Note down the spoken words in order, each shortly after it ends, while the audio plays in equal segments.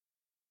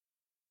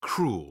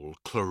Cruel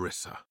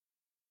Clarissa.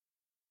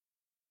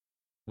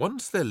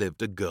 Once there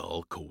lived a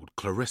girl called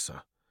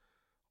Clarissa.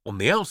 On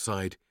the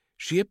outside,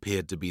 she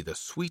appeared to be the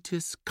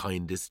sweetest,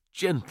 kindest,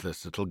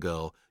 gentlest little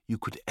girl you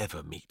could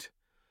ever meet.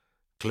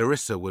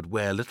 Clarissa would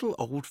wear little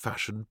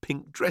old-fashioned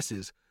pink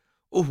dresses,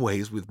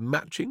 always with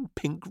matching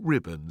pink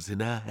ribbons in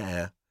her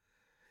hair.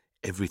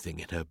 Everything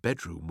in her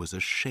bedroom was a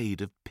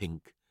shade of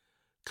pink.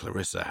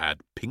 Clarissa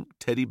had pink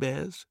teddy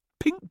bears,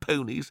 pink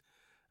ponies,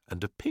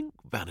 and a pink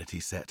vanity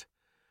set.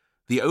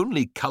 The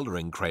only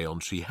colouring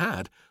crayons she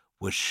had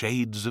were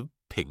shades of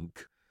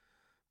pink.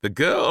 The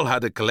girl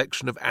had a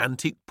collection of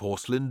antique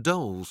porcelain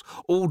dolls,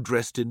 all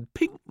dressed in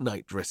pink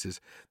nightdresses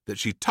that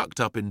she tucked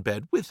up in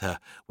bed with her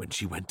when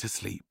she went to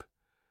sleep.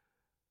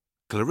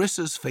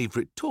 Clarissa's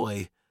favourite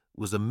toy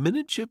was a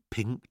miniature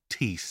pink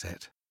tea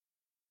set.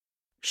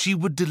 She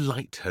would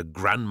delight her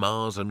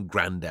grandmas and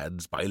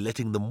granddads by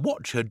letting them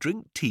watch her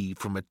drink tea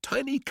from a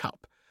tiny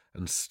cup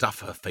and stuff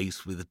her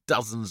face with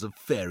dozens of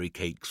fairy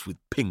cakes with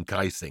pink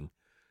icing.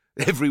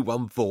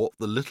 Everyone thought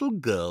the little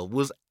girl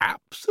was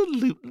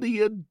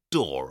absolutely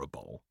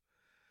adorable.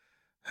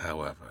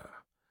 However,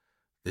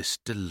 this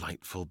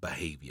delightful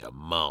behaviour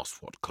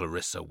masked what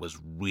Clarissa was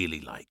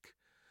really like.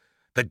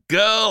 The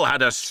girl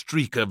had a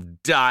streak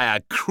of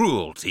dire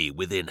cruelty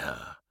within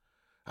her,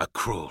 a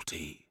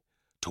cruelty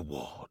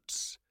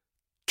towards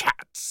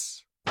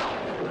cats.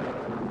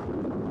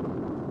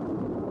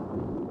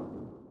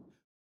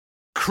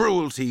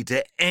 Cruelty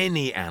to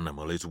any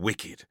animal is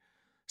wicked,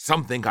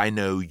 something I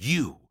know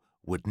you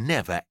would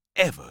never,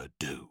 ever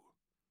do.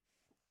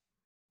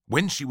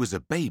 When she was a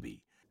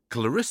baby,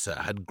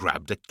 Clarissa had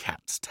grabbed a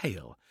cat's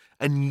tail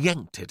and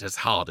yanked it as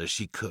hard as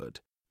she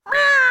could.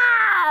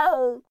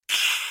 Meow!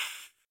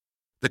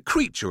 The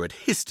creature had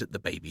hissed at the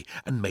baby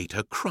and made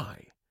her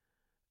cry.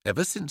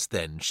 Ever since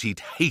then,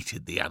 she'd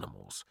hated the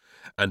animals,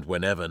 and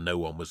whenever no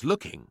one was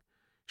looking,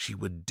 she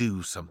would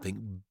do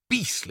something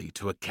beastly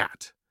to a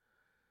cat.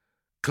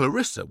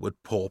 Clarissa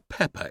would pour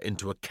pepper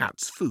into a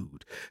cat's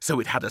food so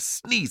it had a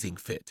sneezing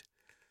fit.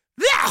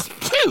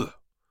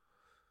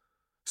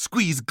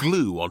 Squeeze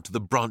glue onto the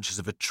branches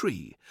of a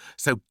tree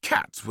so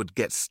cats would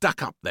get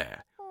stuck up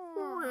there.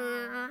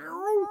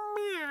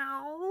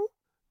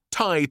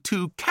 Tie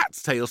two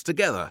cat's tails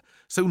together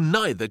so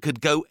neither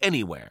could go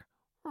anywhere.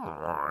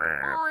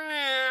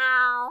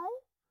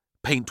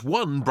 Paint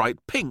one bright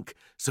pink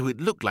so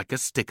it looked like a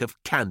stick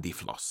of candy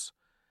floss.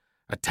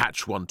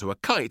 Attach one to a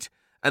kite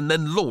and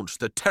then launch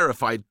the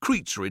terrified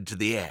creature into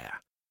the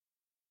air.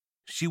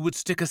 She would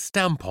stick a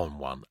stamp on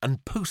one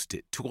and post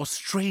it to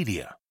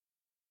Australia.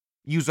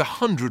 Use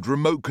 100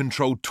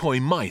 remote-controlled toy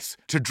mice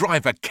to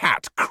drive a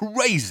cat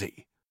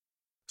crazy.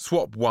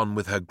 Swap one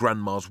with her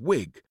grandma's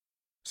wig,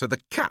 so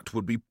the cat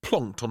would be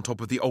plonked on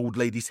top of the old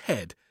lady's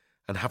head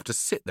and have to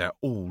sit there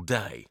all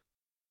day.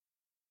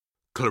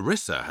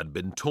 Clarissa had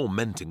been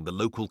tormenting the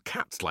local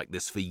cats like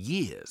this for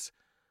years,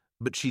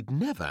 but she'd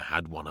never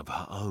had one of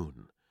her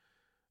own.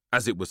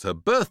 As it was her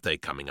birthday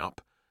coming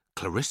up,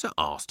 Clarissa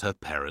asked her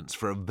parents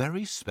for a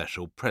very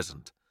special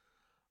present.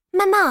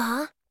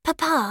 Mama,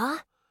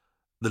 Papa.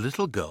 The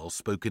little girl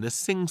spoke in a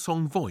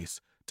sing-song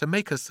voice to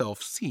make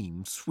herself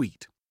seem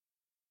sweet.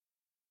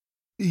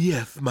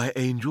 Yes, my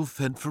angel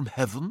sent from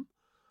heaven,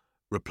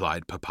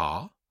 replied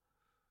Papa.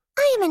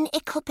 I am an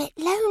ickle bit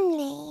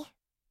lonely.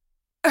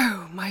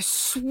 Oh, my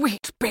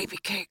sweet baby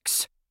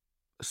cakes,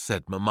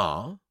 said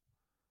Mamma.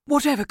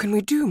 Whatever can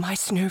we do, my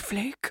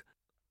snowflake?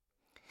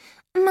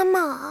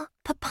 Mama,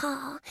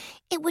 Papa,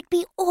 it would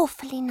be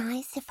awfully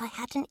nice if I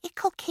had an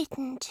ickle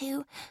kitten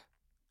to...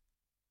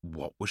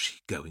 What was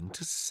she going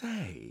to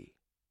say?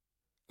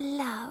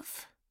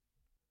 Love.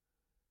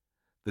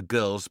 The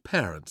girl's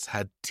parents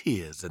had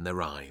tears in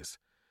their eyes.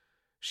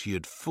 She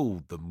had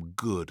fooled them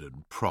good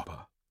and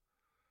proper.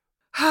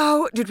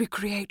 How did we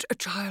create a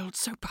child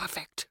so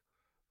perfect?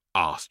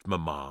 Asked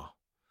Mamma.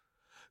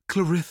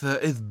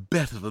 Clarissa is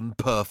better than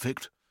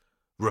perfect,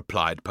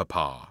 replied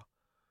Papa.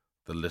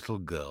 The little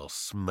girl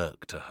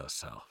smirked to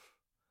herself.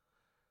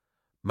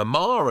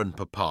 Mamma and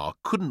Papa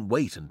couldn't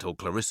wait until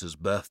Clarissa's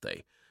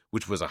birthday,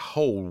 which was a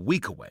whole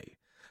week away,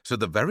 so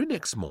the very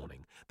next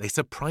morning they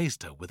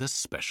surprised her with a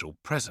special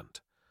present.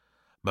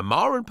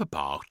 Mamma and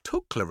Papa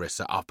took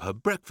Clarissa up her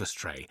breakfast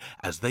tray,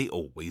 as they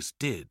always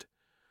did.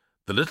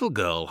 The little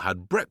girl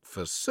had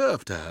breakfast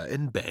served to her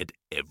in bed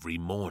every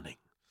morning.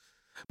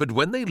 But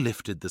when they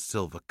lifted the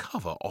silver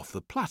cover off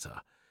the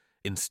platter,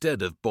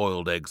 instead of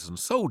boiled eggs and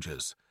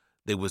soldiers,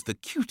 there was the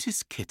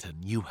cutest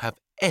kitten you have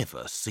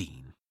ever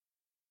seen.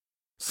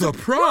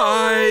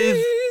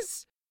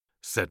 Surprise!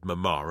 Said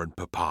Mamma and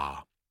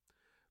Papa.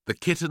 The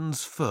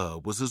kitten's fur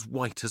was as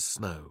white as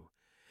snow.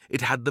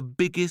 It had the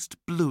biggest,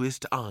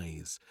 bluest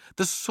eyes,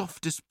 the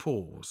softest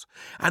paws,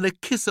 and a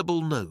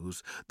kissable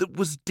nose that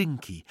was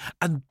dinky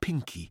and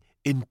pinky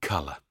in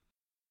colour.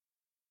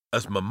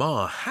 As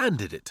Mamma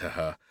handed it to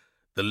her,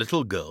 the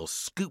little girl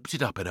scooped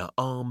it up in her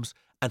arms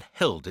and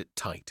held it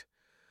tight.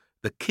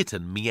 The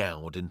kitten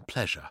meowed in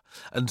pleasure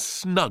and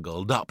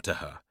snuggled up to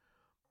her.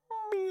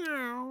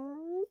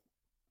 Meow.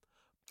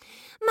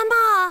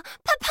 Mama,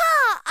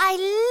 Papa, I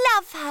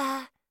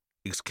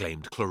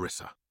exclaimed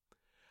Clarissa.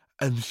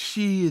 And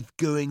she is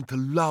going to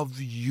love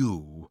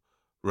you,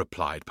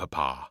 replied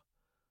Papa.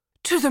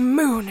 To the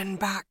moon and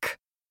back,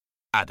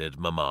 added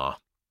Mamma.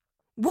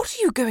 What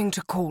are you going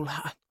to call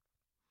her?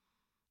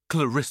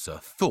 Clarissa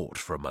thought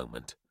for a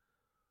moment.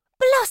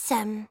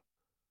 Blossom.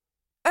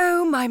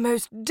 Oh, my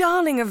most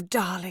darling of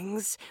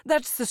darlings.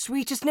 That's the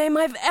sweetest name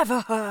I've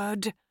ever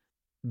heard,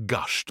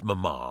 gushed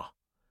Mamma.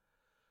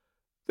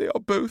 They are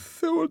both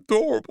so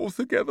adorable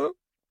together.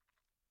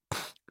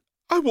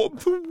 I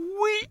want to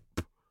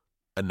weep,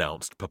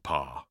 announced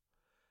Papa.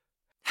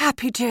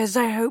 Happy tears,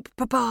 I hope,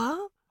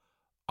 Papa?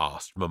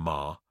 Asked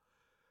Mamma.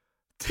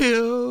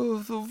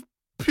 Tears of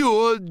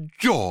pure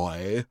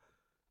joy,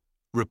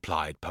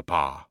 replied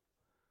Papa.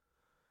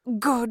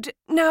 Good.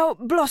 Now,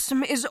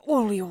 Blossom is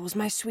all yours,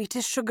 my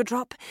sweetest sugar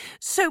drop,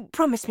 so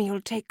promise me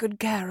you'll take good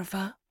care of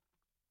her,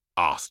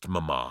 asked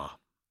Mamma.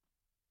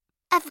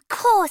 Of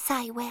course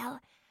I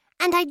will.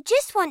 And I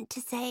just want to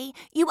say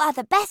you are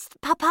the best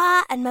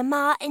Papa and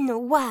Mamma in the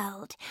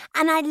world,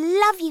 and I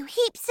love you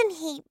heaps and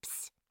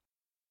heaps.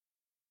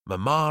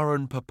 Mamma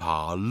and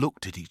Papa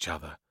looked at each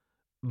other,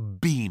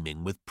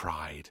 beaming with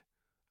pride,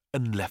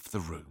 and left the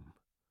room.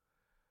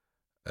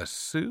 As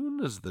soon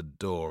as the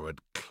door had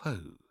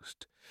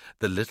closed,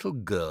 the little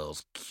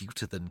girl's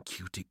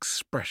cuter-than-cute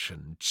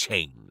expression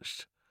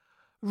changed.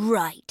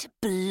 Right,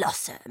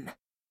 Blossom,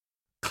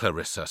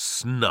 Clarissa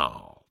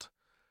snarled.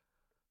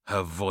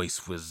 Her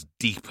voice was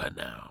deeper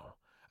now,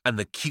 and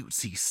the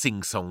cutesy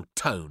sing-song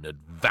tone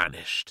had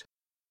vanished.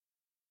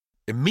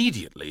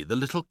 Immediately the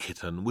little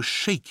kitten was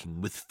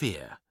shaking with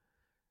fear.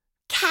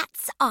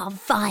 Cats are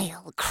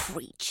vile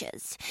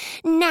creatures.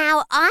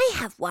 Now I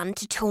have one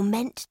to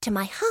torment to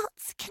my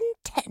heart's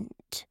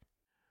content.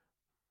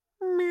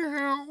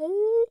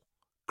 Meow,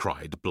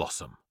 cried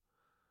Blossom.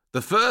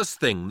 The first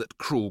thing that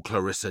cruel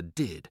Clarissa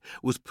did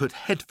was put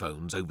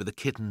headphones over the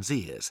kitten's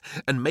ears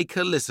and make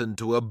her listen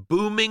to a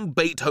booming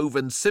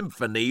Beethoven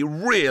symphony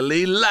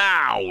really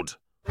loud.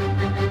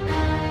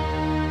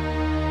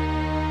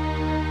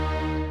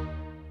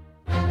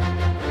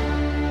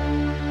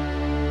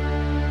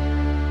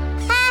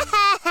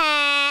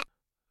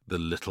 The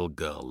little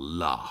girl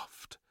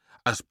laughed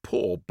as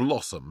poor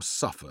Blossom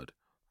suffered.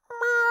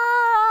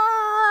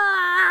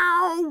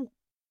 Meow.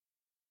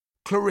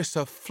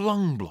 Clarissa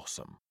flung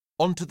Blossom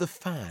onto the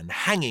fan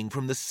hanging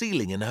from the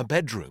ceiling in her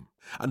bedroom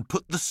and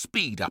put the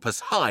speed up as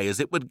high as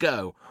it would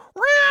go.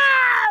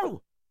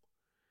 Meow!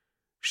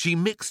 She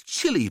mixed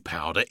chili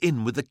powder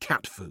in with the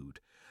cat food.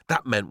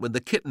 That meant when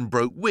the kitten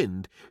broke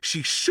wind,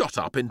 she shot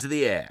up into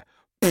the air.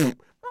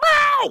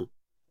 Meow!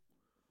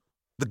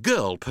 The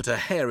girl put her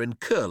hair in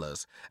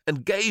curlers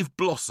and gave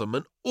Blossom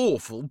an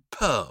awful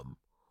perm.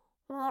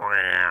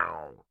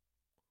 Meow!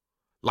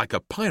 Like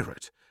a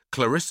pirate,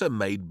 Clarissa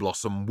made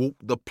Blossom walk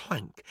the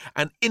plank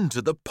and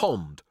into the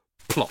pond.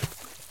 Plop!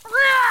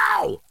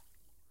 Meow!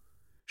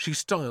 She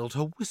styled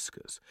her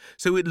whiskers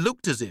so it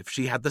looked as if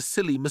she had the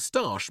silly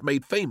moustache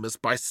made famous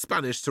by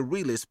Spanish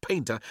surrealist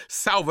painter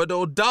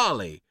Salvador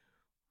Dali.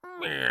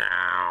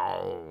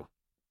 Meow!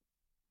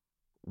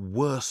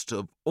 Worst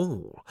of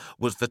all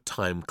was the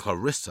time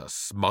Clarissa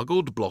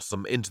smuggled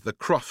Blossom into the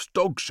Crufts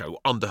dog show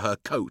under her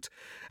coat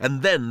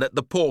and then let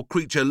the poor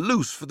creature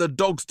loose for the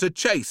dogs to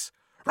chase.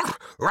 Ruff,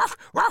 ruff,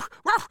 ruff,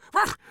 ruff,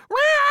 ruff,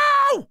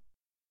 meow!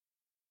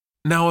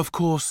 Now, of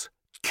course,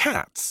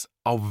 cats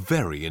are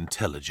very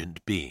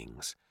intelligent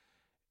beings.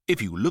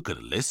 If you look at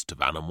a list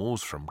of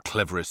animals from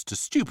cleverest to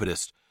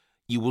stupidest,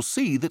 you will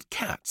see that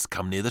cats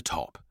come near the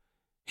top.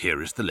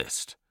 Here is the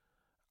list.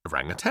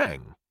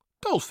 Orangutan,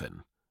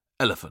 dolphin,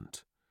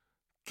 elephant,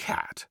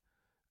 cat,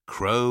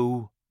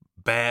 crow,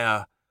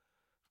 bear,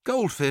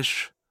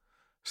 goldfish,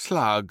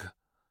 slug,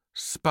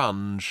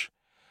 sponge,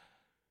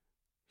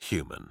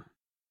 human.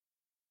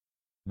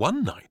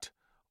 One night,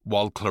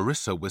 while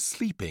Clarissa was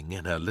sleeping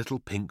in her little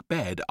pink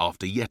bed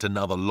after yet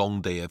another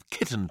long day of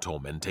kitten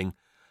tormenting,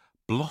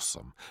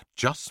 Blossom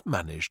just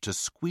managed to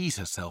squeeze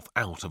herself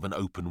out of an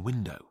open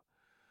window.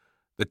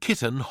 The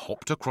kitten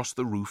hopped across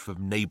the roof of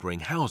neighbouring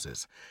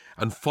houses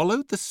and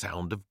followed the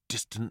sound of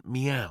distant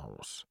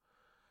meows.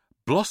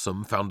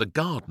 Blossom found a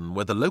garden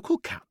where the local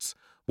cats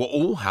were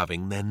all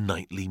having their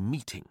nightly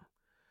meeting.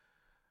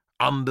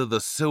 Under the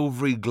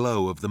silvery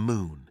glow of the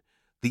moon,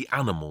 the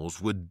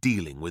animals were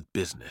dealing with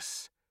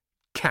business.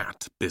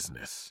 Cat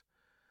business.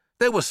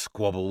 There were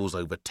squabbles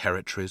over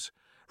territories,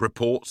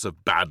 reports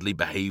of badly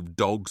behaved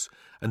dogs,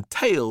 and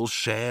tales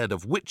shared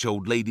of which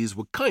old ladies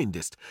were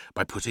kindest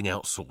by putting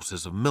out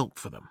saucers of milk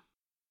for them.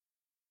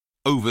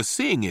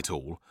 Overseeing it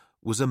all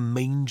was a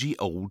mangy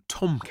old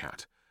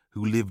tomcat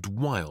who lived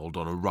wild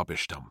on a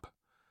rubbish dump.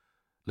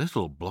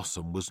 Little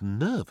Blossom was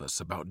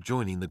nervous about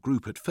joining the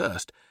group at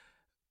first,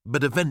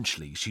 but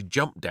eventually she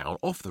jumped down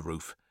off the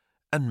roof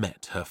and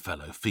met her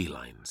fellow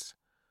felines.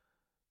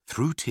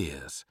 Through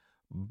tears,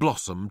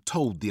 Blossom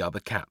told the other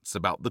cats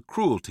about the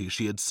cruelty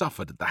she had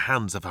suffered at the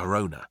hands of her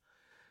owner.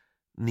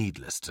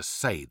 Needless to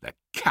say, the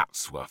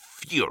cats were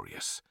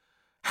furious.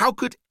 How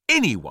could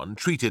anyone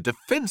treat a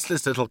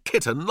defenceless little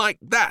kitten like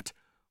that?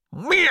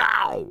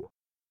 Meow!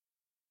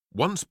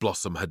 Once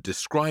Blossom had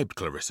described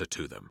Clarissa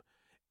to them,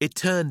 it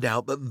turned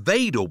out that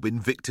they'd all been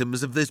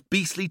victims of this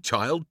beastly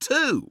child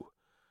too.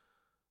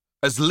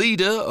 As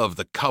leader of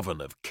the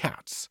Coven of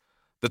Cats,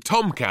 the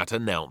Tomcat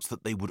announced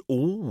that they would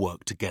all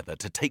work together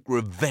to take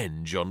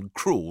revenge on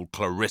cruel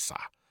Clarissa.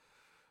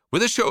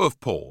 With a show of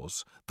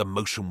paws, the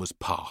motion was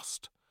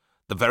passed.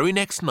 The very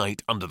next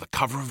night, under the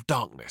cover of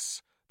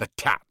darkness, the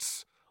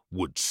cats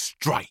would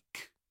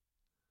strike.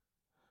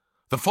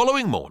 The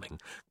following morning,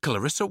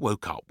 Clarissa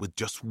woke up with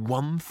just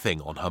one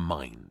thing on her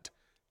mind: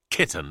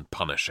 kitten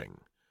punishing.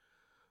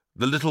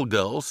 The little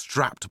girl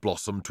strapped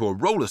Blossom to a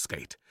roller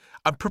skate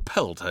and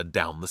propelled her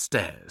down the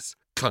stairs.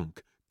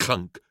 Clunk,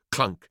 clunk,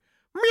 clunk.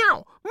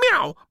 Meow,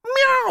 meow,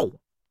 meow!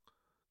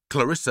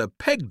 Clarissa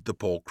pegged the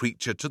poor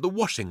creature to the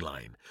washing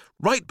line,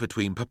 right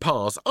between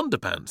Papa's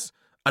underpants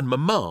and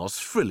Mamma's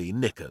frilly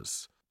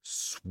knickers.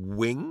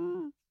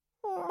 Swing?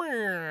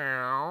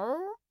 Meow.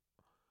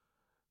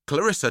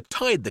 Clarissa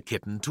tied the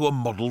kitten to a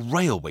model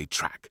railway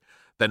track,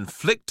 then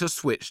flicked a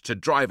switch to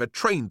drive a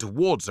train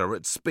towards her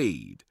at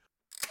speed.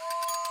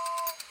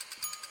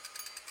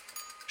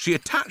 She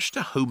attached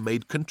a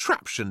homemade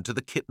contraption to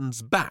the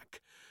kitten's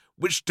back,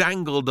 which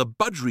dangled a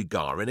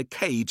budgerigar in a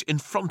cage in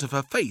front of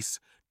her face,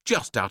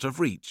 just out of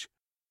reach.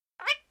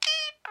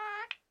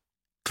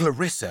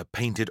 Clarissa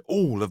painted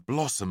all of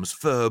Blossom's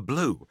fur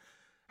blue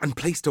and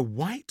placed a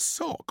white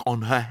sock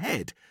on her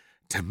head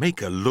to make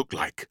her look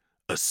like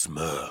a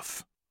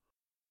Smurf.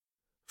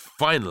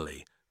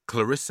 Finally,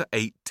 Clarissa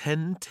ate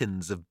 10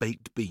 tins of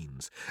baked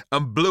beans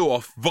and blew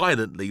off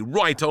violently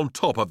right on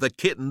top of the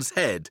kitten's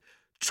head.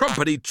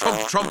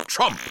 Trumpety-trump, trump,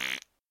 trump!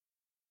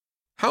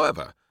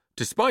 However,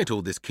 despite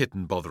all this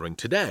kitten bothering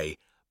today,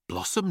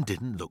 Blossom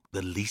didn't look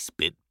the least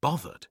bit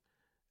bothered.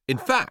 In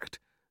fact,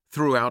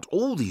 throughout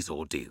all these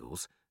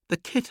ordeals, the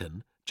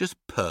kitten just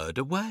purred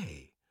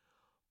away.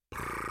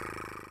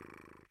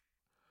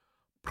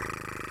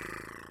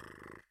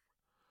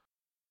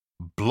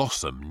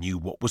 Blossom knew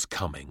what was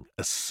coming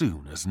as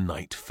soon as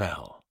night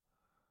fell.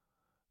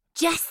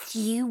 Just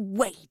you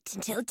wait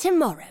until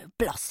tomorrow,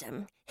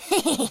 Blossom.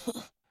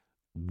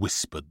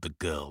 Whispered the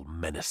girl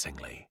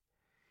menacingly.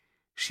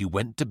 She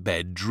went to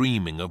bed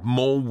dreaming of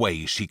more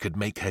ways she could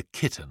make her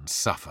kitten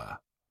suffer.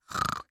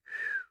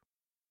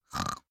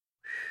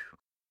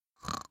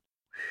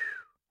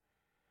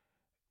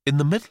 In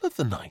the middle of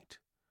the night,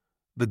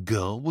 the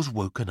girl was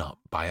woken up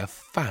by a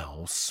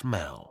foul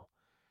smell.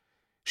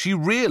 She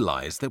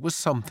realized there was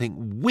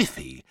something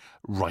whiffy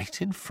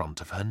right in front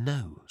of her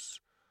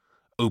nose.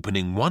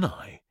 Opening one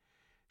eye,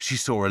 she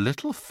saw a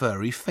little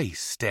furry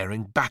face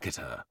staring back at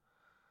her.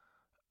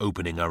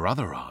 Opening her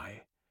other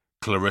eye,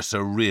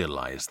 Clarissa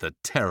realized the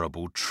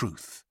terrible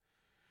truth.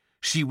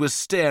 She was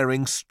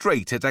staring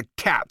straight at a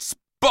cat's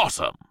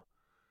bottom.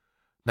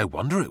 No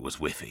wonder it was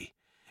whiffy.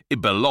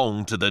 It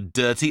belonged to the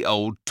dirty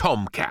old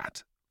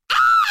Tomcat.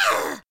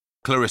 Ah!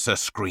 Clarissa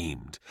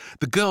screamed.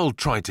 The girl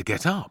tried to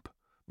get up,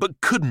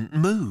 but couldn't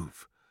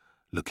move.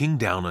 Looking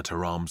down at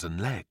her arms and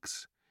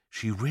legs,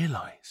 she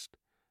realized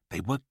they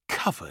were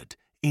covered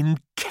in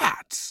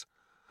cats.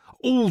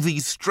 All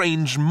these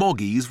strange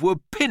moggies were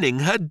pinning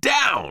her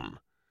down.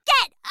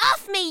 Get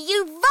off me,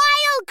 you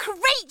vile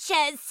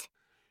creatures!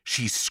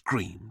 She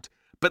screamed,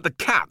 but the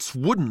cats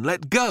wouldn't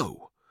let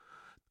go.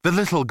 The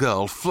little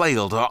girl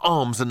flailed her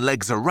arms and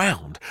legs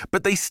around,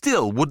 but they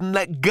still wouldn't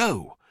let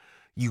go.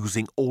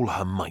 Using all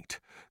her might,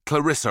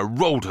 Clarissa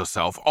rolled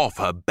herself off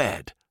her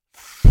bed.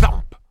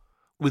 Thump!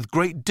 With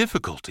great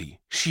difficulty,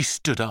 she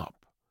stood up.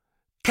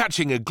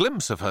 Catching a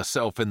glimpse of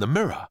herself in the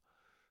mirror,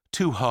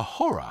 to her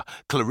horror,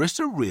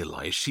 Clarissa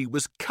realized she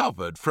was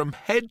covered from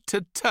head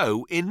to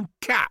toe in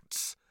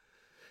cats.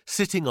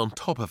 Sitting on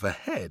top of her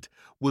head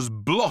was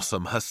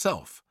Blossom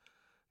herself.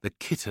 The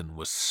kitten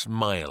was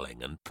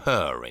smiling and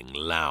purring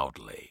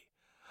loudly.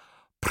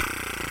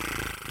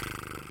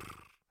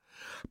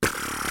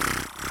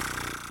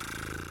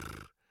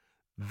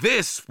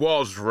 This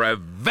was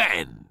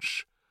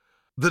revenge.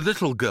 The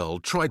little girl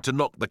tried to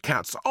knock the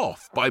cats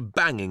off by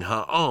banging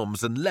her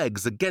arms and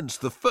legs against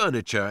the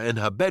furniture in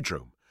her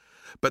bedroom.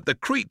 But the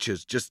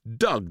creatures just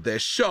dug their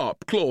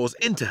sharp claws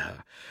into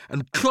her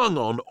and clung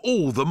on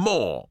all the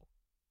more.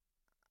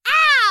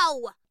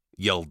 Ow!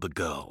 Yelled the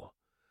girl.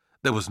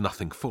 There was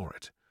nothing for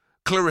it.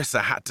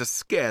 Clarissa had to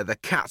scare the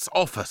cats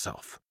off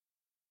herself.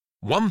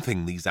 One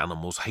thing these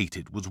animals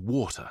hated was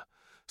water,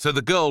 so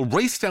the girl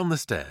raced down the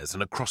stairs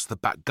and across the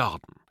back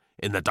garden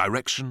in the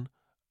direction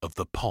of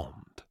the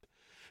pond.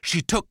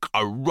 She took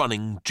a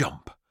running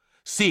jump.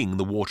 Seeing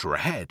the water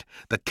ahead,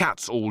 the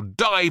cats all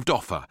dived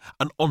off her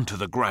and onto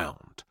the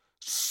ground.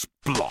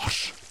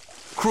 Splosh!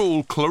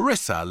 Cruel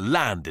Clarissa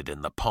landed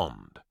in the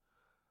pond.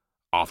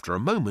 After a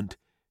moment,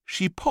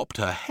 she popped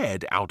her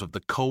head out of the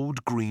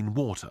cold green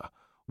water.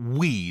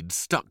 Weeds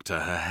stuck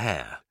to her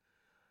hair.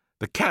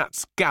 The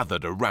cats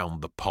gathered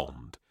around the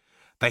pond.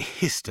 They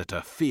hissed at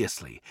her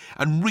fiercely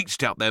and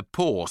reached out their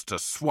paws to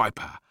swipe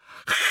her.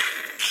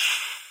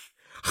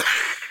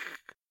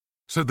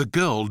 So the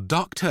girl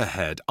ducked her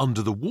head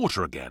under the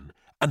water again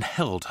and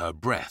held her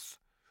breath.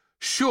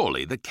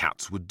 Surely the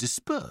cats would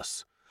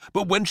disperse.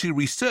 but when she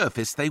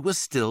resurfaced, they were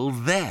still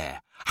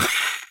there.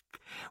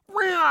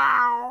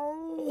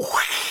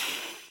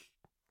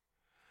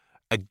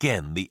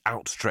 Again, the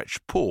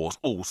outstretched paws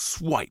all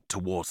swiped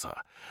towards her,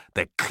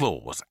 their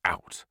claws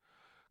out.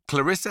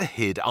 Clarissa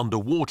hid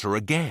underwater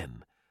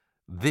again.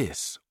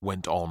 This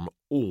went on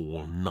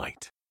all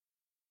night.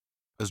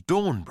 As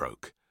dawn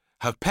broke,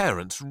 her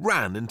parents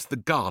ran into the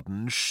garden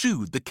and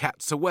shooed the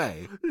cats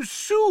away.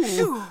 Shoo!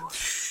 Shoo!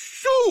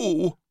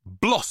 Shoo!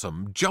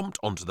 Blossom jumped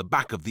onto the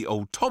back of the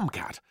old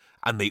tomcat,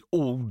 and they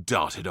all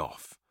darted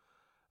off.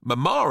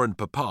 Mamma and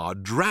Papa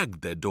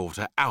dragged their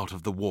daughter out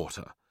of the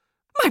water.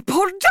 My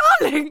poor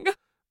darling!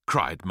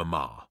 Cried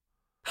Mamma.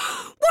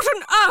 What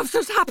on earth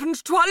has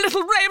happened to our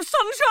little ray of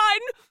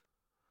sunshine?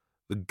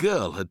 The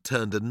girl had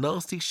turned a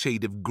nasty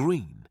shade of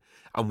green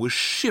and was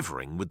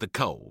shivering with the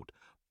cold.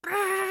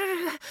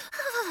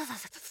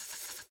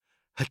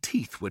 Her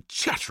teeth were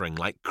chattering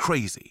like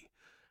crazy.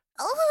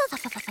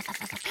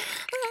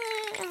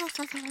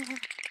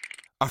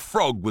 A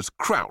frog was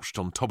crouched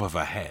on top of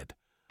her head.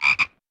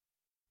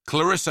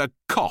 Clarissa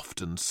coughed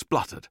and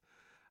spluttered,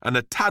 and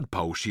a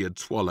tadpole she had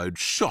swallowed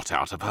shot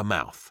out of her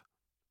mouth.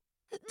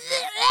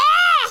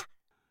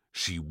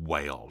 She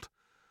wailed.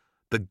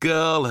 The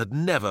girl had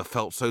never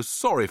felt so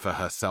sorry for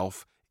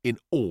herself in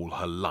all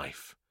her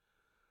life.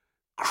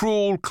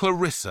 Cruel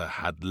Clarissa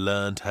had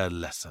learned her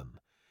lesson.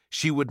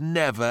 She would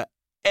never,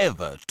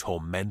 ever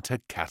torment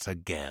a cat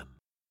again.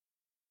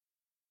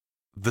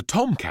 The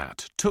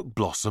tomcat took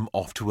Blossom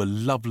off to a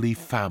lovely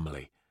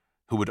family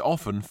who had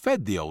often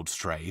fed the old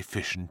stray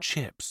fish and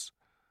chips.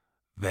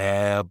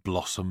 There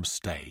Blossom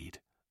stayed,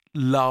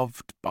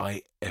 loved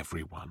by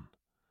everyone.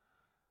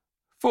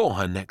 For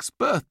her next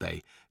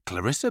birthday,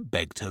 Clarissa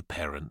begged her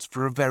parents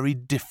for a very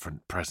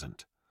different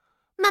present.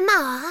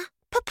 Mamma,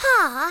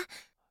 Papa,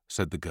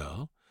 said the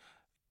girl.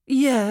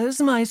 Yes,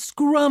 my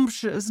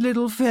scrumptious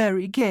little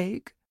fairy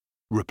cake,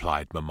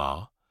 replied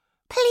Mamma.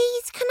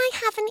 please can I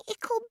have an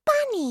ickle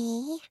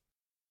bunny?